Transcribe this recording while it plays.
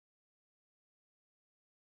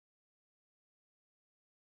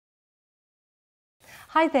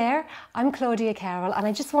Hi there, I'm Claudia Carroll and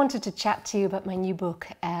I just wanted to chat to you about my new book,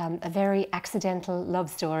 A Very Accidental Love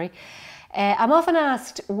Story. I'm often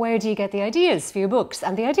asked, where do you get the ideas for your books?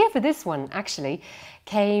 And the idea for this one actually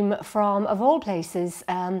came from, of all places,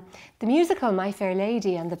 the musical My Fair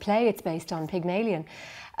Lady and the play it's based on, Pygmalion.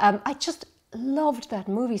 I just loved that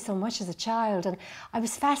movie so much as a child, and I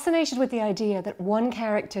was fascinated with the idea that one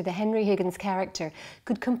character, the Henry Higgins character,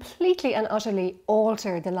 could completely and utterly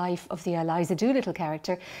alter the life of the Eliza Doolittle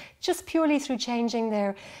character just purely through changing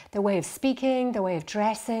their way of speaking, their way of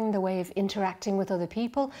dressing, the way of interacting with other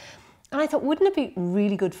people. And I thought, wouldn't it be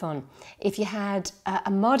really good fun if you had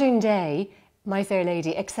a modern day My Fair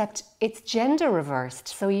Lady, except it's gender reversed.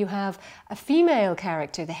 So you have a female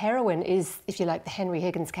character, the heroine is, if you like, the Henry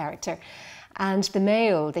Higgins character, and the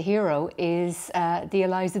male, the hero, is the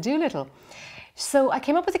Eliza Doolittle. So I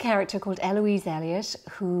came up with a character called Eloise Elliott,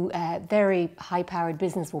 who very high-powered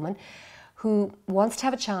businesswoman, who wants to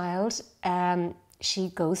have a child. She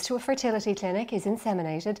goes to a fertility clinic, is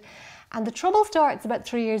inseminated, and the trouble starts about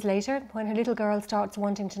 3 years later when her little girl starts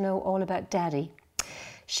wanting to know all about daddy.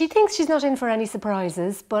 She thinks she's not in for any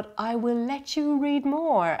surprises, but I will let you read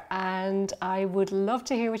more and I would love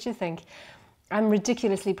to hear what you think. I'm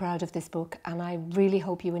ridiculously proud of this book and I really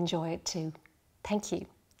hope you enjoy it too. Thank you.